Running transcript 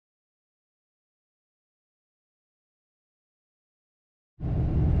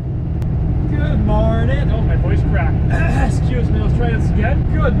morning. Oh, my voice cracked. Excuse me, let's try this again.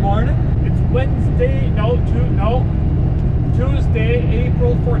 Good morning. It's Wednesday, Tuesday,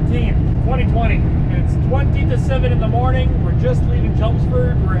 April 14th, 2020. And it's 20 to 7 in the morning. We're just leaving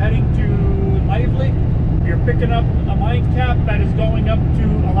Chelmsford. We're heading to Lively. We're picking up a mine cap that is going up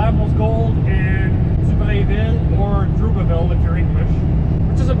to Alamos Gold in Sudbury or Drubaville if you're English,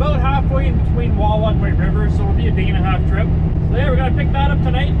 which is about halfway in between Wawa and White River, so it'll be a day-and-a-half trip. So yeah, we're gonna pick that up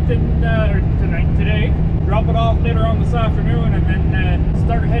tonight and today, drop it off later on this afternoon, and then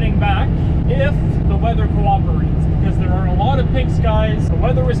start heading back if the weather cooperates, because there are a lot of pink skies. The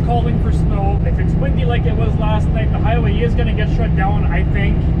weather is calling for snow. If it's windy like it was last night, the highway is gonna get shut down, I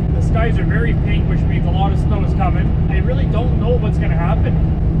think. The skies are very pink, which means a lot of snow is coming. I really don't know what's gonna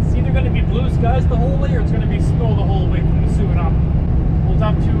happen. It's either gonna be blue skies the whole way, or it's gonna be snow the whole way from the Sioux and up. We'll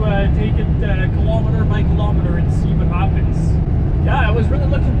have to take it kilometer by kilometer and see what happens. Yeah, I was really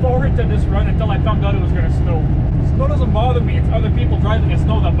looking forward to this run until I found out it was going to snow. Snow doesn't bother me, it's other people driving in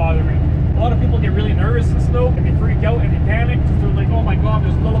snow that bother me. A lot of people get really nervous in snow, and they freak out and they panic because they're like, oh my god,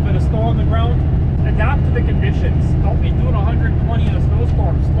 there's a little bit of snow on the ground. Adapt to the conditions. Don't be doing 120 in a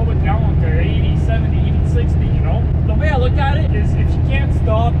snowstorm. Slow it down to 80, 70, even 60, you know? The way I look at it is if you can't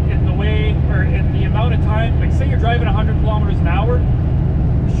stop in the way, or in the amount of time, like say you're driving 100 kilometers an hour,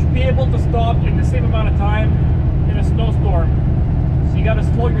 you should be able to stop in the same amount of time in a snowstorm. So you gotta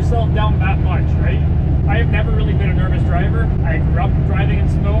slow yourself down that much, right? I have never really been a nervous driver. I grew up driving in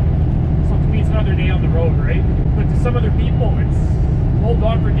snow, so to me it's another day on the road, right? But to some other people, it's hold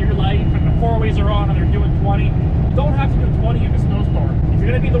on for dear life, and the four-ways are on and they're doing 20. You don't have to do 20 in a snowstorm. If you're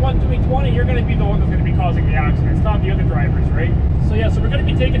gonna be the one doing 20, you're gonna be the one that's gonna be causing the accident. It's not the other drivers, right? So yeah, so we're gonna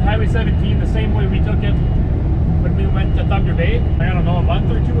be taking Highway 17 the same way we took it when we went to Thunder Bay, I don't know, a month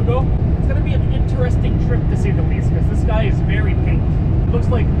or two ago. It's going to be an interesting trip to say the least, because this sky is very pink. It looks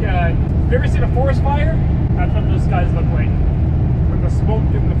like, have you ever seen a forest fire? That's what those skies look like, when the smoke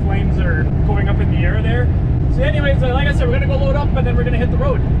and the flames are going up in the air there. So anyways, like I said, we're going to go load up and then we're going to hit the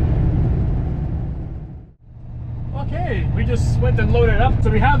road. Okay, we just went and loaded up. So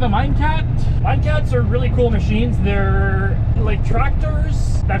we have a mine cat. Mine cats are really cool machines. They're like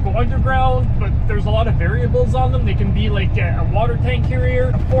tractors that go underground, but there's a lot of variables on them. They can be like a water tank carrier,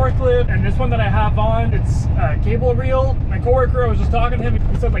 a forklift, and this one that I have on, it's a cable reel. My coworker, I was just talking to him,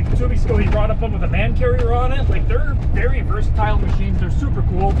 he said like 2 weeks ago he brought up one with a man carrier on it. Like they're very versatile machines. They're super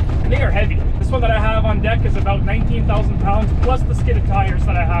cool, and they are heavy. This one that I have on deck is about 19,000 pounds, plus the skidded tires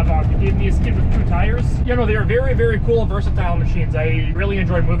that I have on. They gave me a skid with 2 tires. You know, they are very, very cool, versatile machines. I really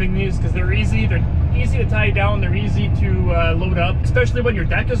enjoy moving these because they're easy to tie down, they're easy to load up, especially when your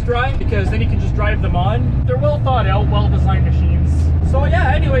deck is dry, because then you can just drive them on. They're well thought out, well designed machines. So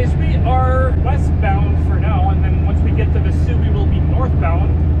yeah, anyways, we are westbound for now, and then once we get to the Sioux, we will be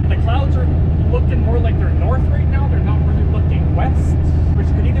northbound. The clouds are looking more like they're north right now, they're not really looking west, which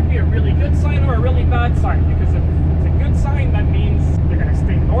could either be a really good sign or a really bad sign, because if it's a good sign, that means they're going to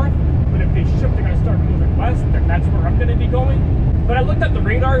stay north, but if they shift, they're going to start moving west, and that's where I'm going to be going. But I looked at the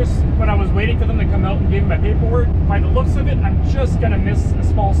radars when I was waiting for them to come out and give me my paperwork. By the looks of it, I'm just gonna miss a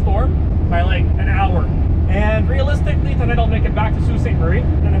small storm by like an hour. And realistically, tonight I'll make it back to Sault Ste. Marie.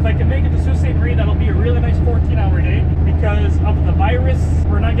 And if I can make it to Sault Ste. Marie, that'll be a really nice 14-hour day. Because of the virus,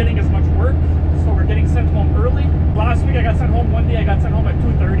 we're not getting as much work, so we're getting sent home early. Last week I got sent home one day, I got sent home at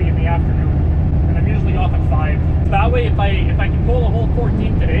 2:30 in the afternoon. And I'm usually off at 5. That way, if I can pull a whole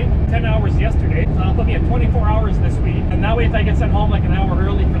 14 today, 10 hours yesterday, so that'll put me at 24 hours this week. And that way, if I get sent home like an hour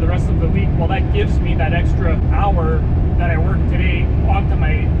early for the rest of the week, well, that gives me that extra hour that I worked today onto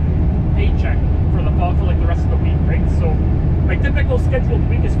my paycheck for like the rest of the week, right? So my typical scheduled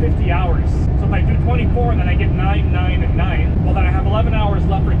week is 50 hours. So if I do 24 and then I get 9, 9, and 9, well, then I have 11 hours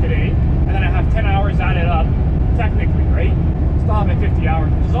left for today, and then I have 10 hours added up, technically, right? Still have my 50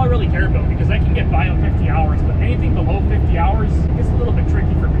 hours, which is all I really care about, because I can get by on 50 hours, but anything below 50 hours gets a little bit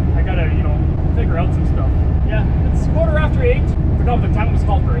tricky for me. I gotta, you know, figure out some stuff. Yeah, it's 8:15. I forgot what the time was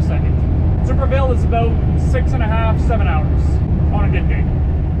called for a second. Superville is about 6.5, 7 hours on a good day.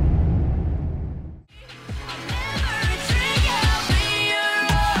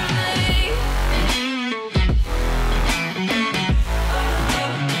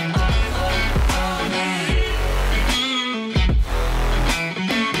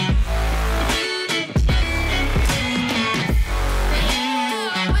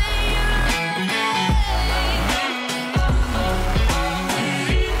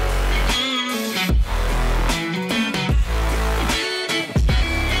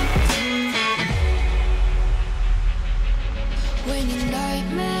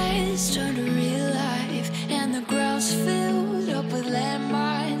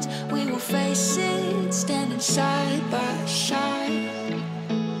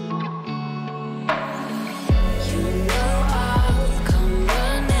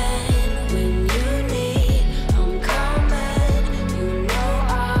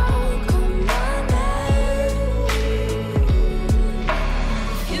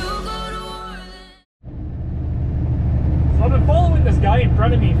 in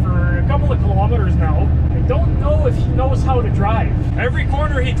front of me for a couple of kilometers now. I don't know if he knows how to drive. Every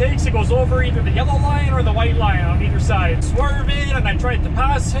corner he takes, he goes over either the yellow line or the white line on either side. Swerving, and I tried to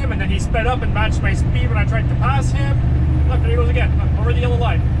pass him, and then he sped up and matched my speed when I tried to pass him. Look, there he goes again. Look, over the yellow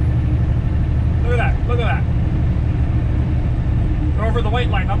line. Look at that. Look at that. Or over the white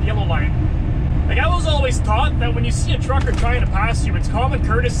line, not the yellow line. Like, I was always taught that when you see a trucker trying to pass you, it's common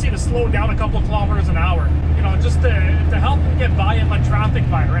courtesy to slow down a couple of kilometers an hour. You know, just to help him get by and let traffic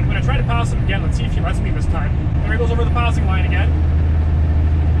by. Right? I'm going to try to pass him again. Let's see if he lets me this time. There he goes over the passing line again.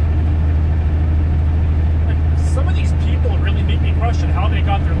 Like, some of these people really make me question how they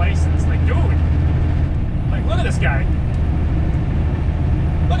got their license. Like, dude. Like, look at this guy.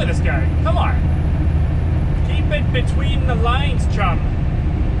 Look at this guy. Come on. Keep it between the lines, chum.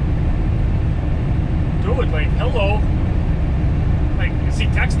 Dude, like, hello. Like, is he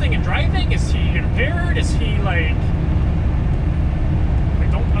texting and driving? Is he impaired? Is he, like... I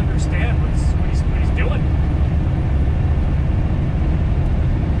don't understand what he's doing.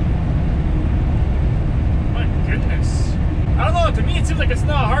 My goodness. I don't know, to me it seems like it's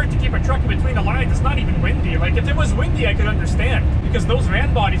not hard to keep a truck in between the lines. It's not even windy. Like, if it was windy, I could understand. Because those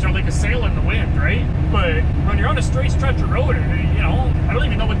van bodies are like a sail in the wind, right? But when you're on a straight stretch of road, you know, I don't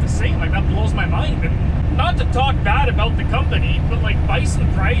even know what to say. Like, that blows my mind. And not to talk bad about the company, but like,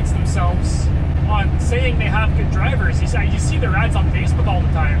 Bison prides themselves on saying they have good drivers. You see their ads on Facebook all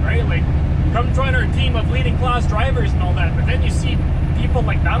the time, right? Like, come join our team of leading class drivers and all that. But then you see people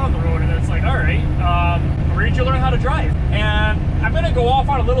like that on the road, and it's like, all right, where did you learn how to drive? And I'm gonna go off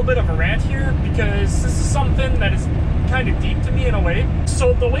on a little bit of a rant here, because this is something that is kind of deep to me in a way.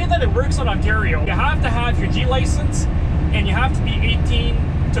 So the way that it works in Ontario, you have to have your G license, and you have to be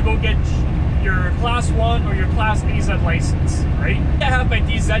 18 to go get your Class 1 or your Class AZ license, right? I have my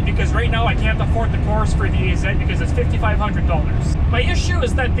DZ because right now I can't afford the course for the AZ because it's $5,500. My issue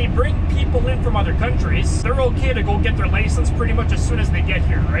is that they bring people in from other countries. They're okay to go get their license pretty much as soon as they get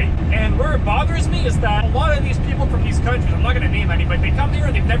here, right? And where it bothers me is that a lot of these people from these countries, I'm not going to name any, but they come here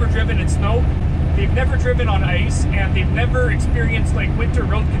and they've never driven in snow. They've never driven on ice, and they've never experienced like winter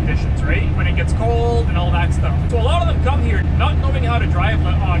road conditions, right? When it gets cold and all that stuff. So a lot of them come here not knowing how to drive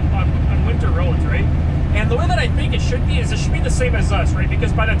on winter roads, right? And the way that I think it should be is it should be the same as us, right?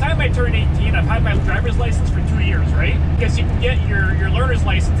 Because by the time I turn 18, I've had my driver's license for 2 years, right? Because you can get your learner's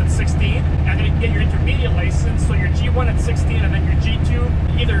license at 16, and then you can get your intermediate license, so your G1 at 16, and then your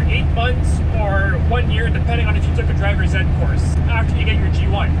G2 either 8 months or 1 year, depending on if you took a driver's ed course, after you get your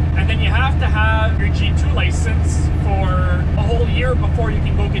G1. And then you have to have your G2 license for a whole year before you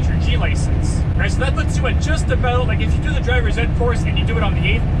can go get your G license, right? So that puts you at just about, like, if you do the driver's ed course and you do it on the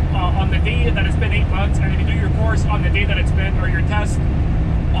 8th, on the day that it's been 8 months, and if you do your course on the day that it's been, or your test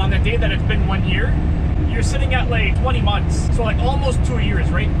on the day that it's been 1 year, you're sitting at like 20 months. So like almost 2 years,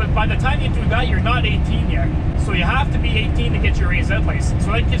 right? But by the time you do that, you're not 18 yet. So you have to be 18 to get your AZ license.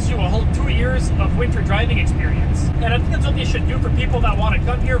 So that gives you a whole 2 years of winter driving experience. And I think that's what they should do for people that want to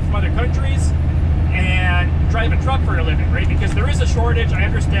come here from other countries and drive a truck for a living, right? Because there is a shortage, I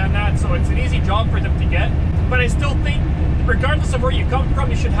understand that, so it's an easy job for them to get. But I still think, regardless of where you come from,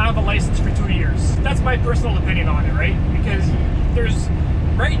 you should have a license for 2 years. That's my personal opinion on it, right? Because there's,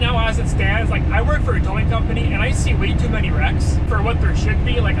 right now as it stands, like, I work for a towing company and I see way too many wrecks for what there should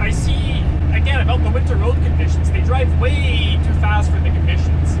be. Like, I see, again, about the winter road conditions. They drive way too fast for the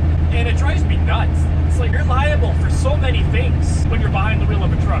conditions. And it drives me nuts. It's like, you're liable for so many things when you're behind the wheel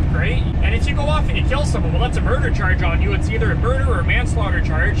of a truck, right? And if you go off and you kill someone, well, that's a murder charge on you. It's either a murder or a manslaughter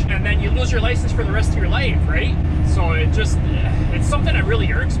charge, and then you lose your license for the rest of your life, right? So it just, it's something that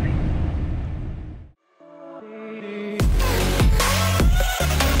really irks me.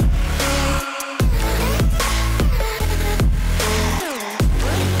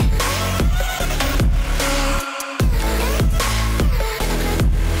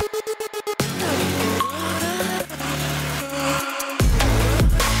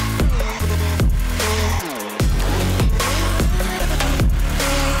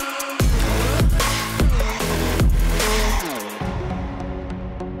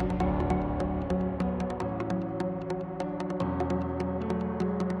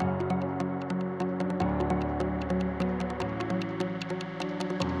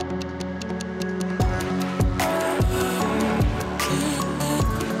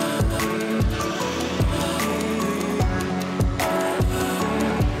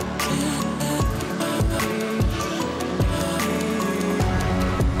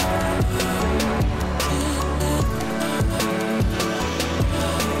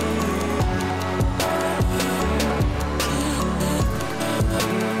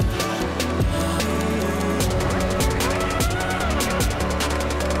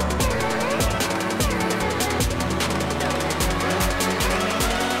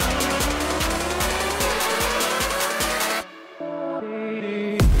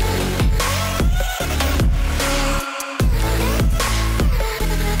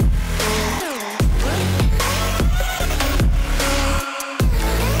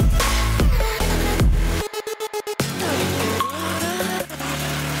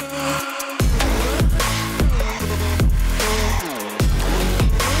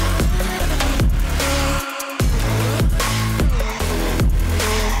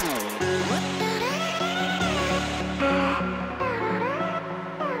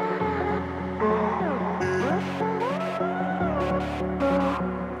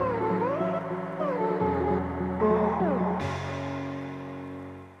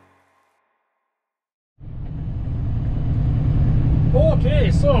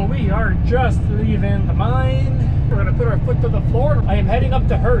 are just leaving the mine. We're gonna put our foot to the floor. I am heading up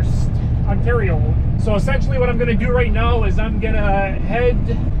to Hearst, Ontario. So essentially what I'm gonna do right now is I'm gonna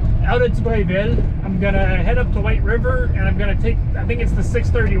head out of Sudbury. I'm gonna head up to White River, and I'm gonna take, I think it's the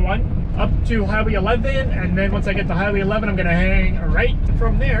 631 up to Highway 11, and then once I get to Highway 11, I'm gonna hang a right.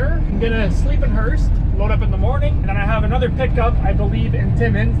 From there, I'm gonna sleep in Hearst, load up in the morning, and then I have another pickup, I believe, in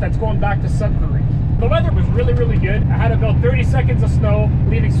Timmins that's going back to Sudbury. The weather was really, really good. I had about 30 seconds of snow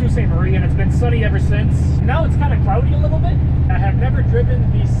leaving Sault Ste. Marie, and it's been sunny ever since. Now it's kind of cloudy a little bit. I have never driven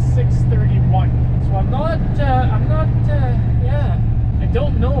the 631, so I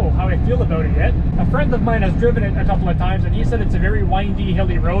don't know how I feel about it yet. A friend of mine has driven it a couple of times, and he said it's a very windy,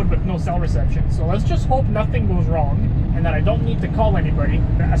 hilly road with no cell reception. So let's just hope nothing goes wrong and that I don't need to call anybody.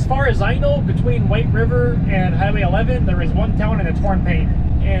 As far as I know, between White River and Highway 11, there is one town, and it's Hornpain.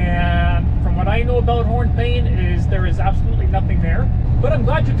 And from what I know about Hornpain is there is absolutely nothing there. But I'm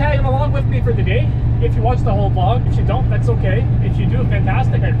glad you're tagging along with me for the day. If you watch the whole vlog, if you don't, that's okay. If you do,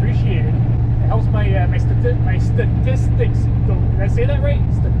 fantastic, I appreciate it. It helps my statistics go. Did I say that right?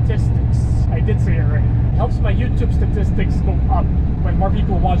 Statistics. I did say it right. It helps my YouTube statistics go up when more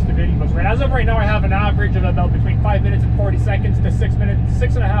people watch the videos. Right? As of right now, I have an average of about between 5 minutes and 40 seconds to 6 minutes,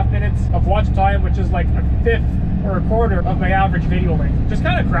 6.5 minutes of watch time, which is like a fifth or a quarter of my average video length. Just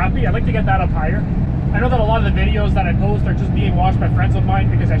kind of crappy. I'd like to get that up higher. I know that a lot of the videos that I post are just being watched by friends of mine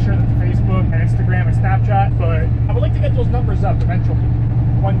because I share them to Facebook and Instagram and Snapchat, but I would like to get those numbers up eventually,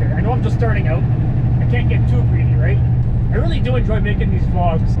 one day. I know I'm just starting out. I can't get too greedy, right? I really do enjoy making these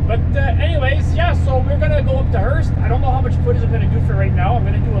vlogs. But anyways, yeah, so we're gonna go up to Hearst. I don't know how much footage I'm gonna do for right now. I'm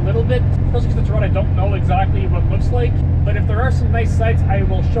gonna do a little bit, especially because it's a road I don't know exactly what it looks like. But if there are some nice sights, I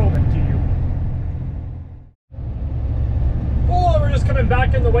will show them to you. Oh, we're just coming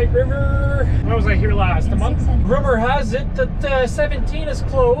back in the White River. When was I here last? A month? Rumor has it that 17 is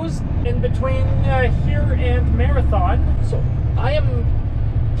closed in between here and Marathon. So I am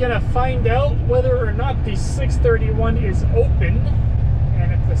gonna find out whether or not the 631 is open.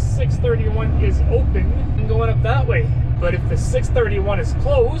 And if the 631 is open, I'm going up that way. But if the 631 is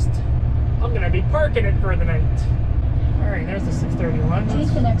closed, I'm gonna be parking it for the night. Alright, there's the 631.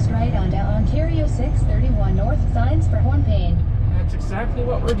 Take the next right onto Ontario 631 North, signs for Hornpain. That's exactly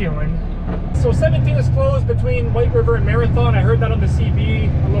what we're doing. So 17 is closed between White River and Marathon. I heard that on the CB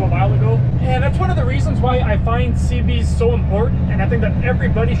a little while ago. And that's one of the reasons why I find CBs so important. And I think that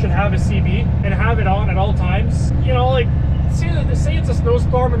everybody should have a CB and have it on at all times. You know, like, say it's a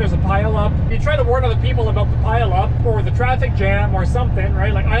snowstorm and there's a pile up. You try to warn other people about the pile up or the traffic jam or something,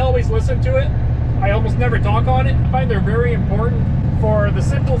 right? Like, I always listen to it. I almost never talk on it. I find they're very important for the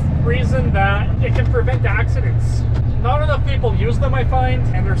simple reason that it can prevent accidents. Not enough people use them, I find,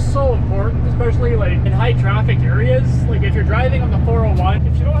 and they're so important, especially like in high traffic areas. Like if you're driving on the 401,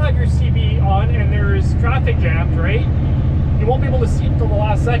 if you don't have your CB on and there's traffic jams, right? You won't be able to see it until the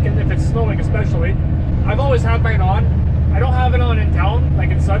last second if it's snowing especially. I've always had mine on. I don't have it on in town, like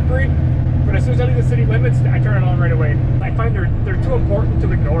in Sudbury, but as soon as I leave the city limits, I turn it on right away. I find they're too important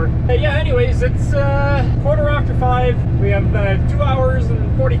to ignore. Yeah, anyways, it's 5:15. We have 2 hours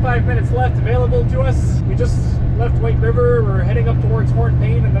and 45 minutes left available to us. We just left White River. We're heading up towards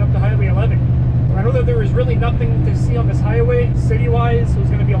Hornpain and then up to Highway 11. I know that there is really nothing to see on this highway, city-wise, so there's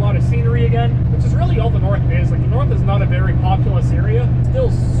going to be a lot of scenery again, which is really all the north is. Like, the north is not a very populous area. It's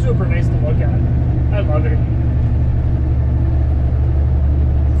still super nice to look at. I love it.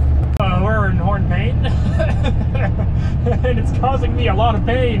 We're in Hornpain, and it's causing me a lot of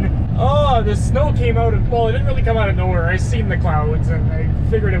pain. Oh, the snow came out of, well, it didn't really come out of nowhere. I seen the clouds, and I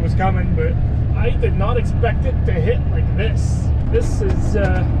figured it was coming, but I did not expect it to hit like this. This is,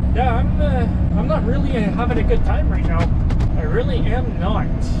 yeah, I'm not really having a good time right now. I really am not.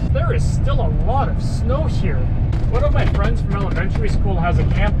 There is still a lot of snow here. One of my friends from elementary school has a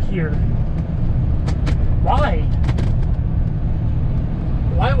camp here. Why?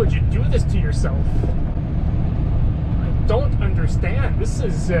 Why would you do this to yourself? I don't understand. This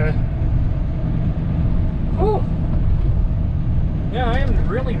is, oh. Yeah, I am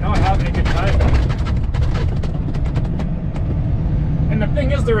really not having a good time. And the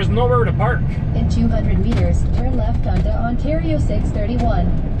thing is, there is nowhere to park. In 200 meters, turn left onto Ontario 631.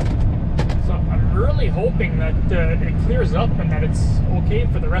 So I'm really hoping that it clears up and that it's okay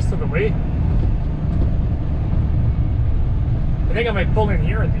for the rest of the way. I think I might pull in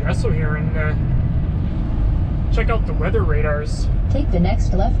here at the Esso here and check out the weather radars. Take the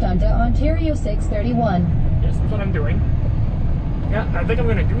next left onto Ontario 631. Yes, that's what I'm doing. Yeah, I think I'm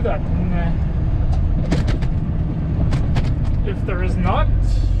going to do that. And, if there is not,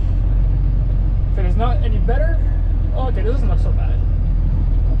 if it is not any better, oh, okay, this doesn't look so bad.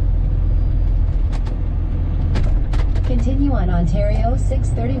 Continue on Ontario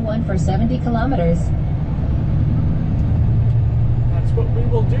 631 for 70 kilometers. That's what we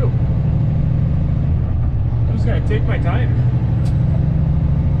will do. I'm just gonna take my time.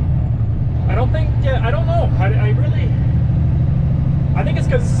 I don't know. I think it's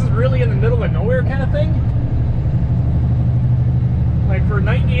because this is really in the middle of nowhere kind of thing. Like we're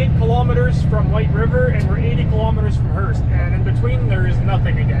 98 kilometers from White River and we're 80 kilometers from Hearst, and in between there is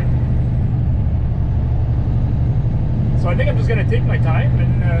nothing again. So I think I'm just gonna take my time,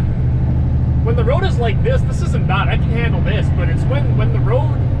 and when the road is like this isn't bad. I can handle this, but it's when the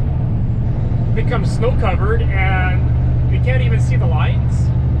road becomes snow covered and you can't even see the lines.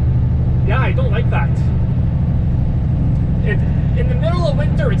 Yeah, I don't like that. In the middle of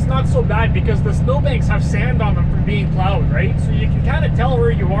winter, it's not so bad because the snowbanks have sand on them from being plowed, right? So you can kind of tell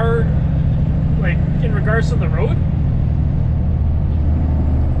where you are, like, in regards to the road.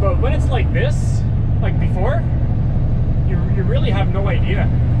 But when it's like this, like before, you really have no idea.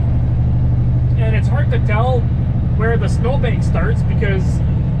 And it's hard to tell where the snowbank starts because,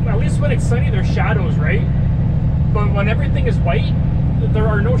 at least when it's sunny, there's shadows, right? But when everything is white, there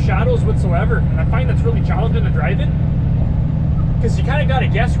are no shadows whatsoever. And I find that's really challenging to drive in, because you kind of got to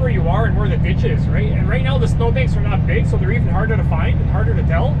guess where you are and where the ditch is, right? And right now the snowbanks are not big, so they're even harder to find and harder to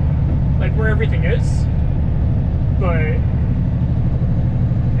tell, like, where everything is. But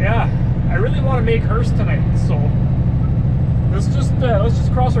yeah, I really want to make Hearst tonight, so let's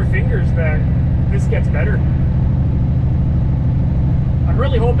just cross our fingers that this gets better. I'm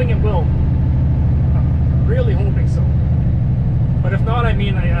really hoping it will. I'm really hoping so. But if not, I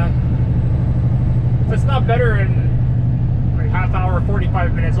mean, if it's not better in like half hour,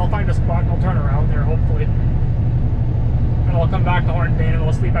 45 minutes, I'll find a spot and I'll turn around there, hopefully. And I'll come back to Hornpain and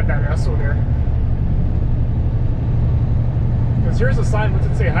I'll sleep at that Esso there. Because here's a sign, what's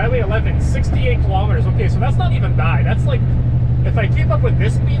it say? Highway 11, 68 kilometers. Okay, so that's not even bad. That's like, if I keep up with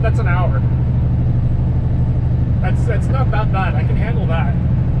this speed, that's an hour. That's not that bad. I can handle that.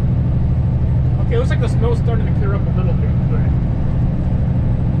 Okay, looks like the snow's starting to clear up a little bit, but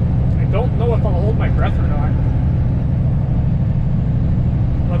I don't know if I'll hold my breath or not.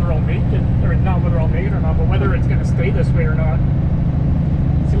 Whether I'll make it, or not whether I'll make it or not, but whether it's gonna stay this way or not.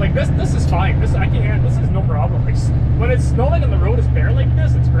 See, like this is fine. This I can handle. This is no problem. Like, when it's snowing and the road is bare like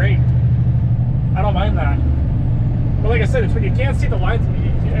this, it's great. I don't mind that. But like I said, it's when you can't see the lines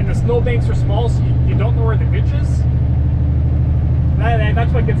and the snowbanks are small, so you don't know where the ditch is.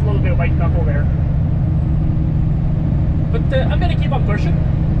 That's what gets a little bit white knuckle there. But I'm gonna keep on pushing,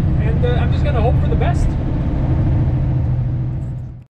 and I'm just gonna hope for the best.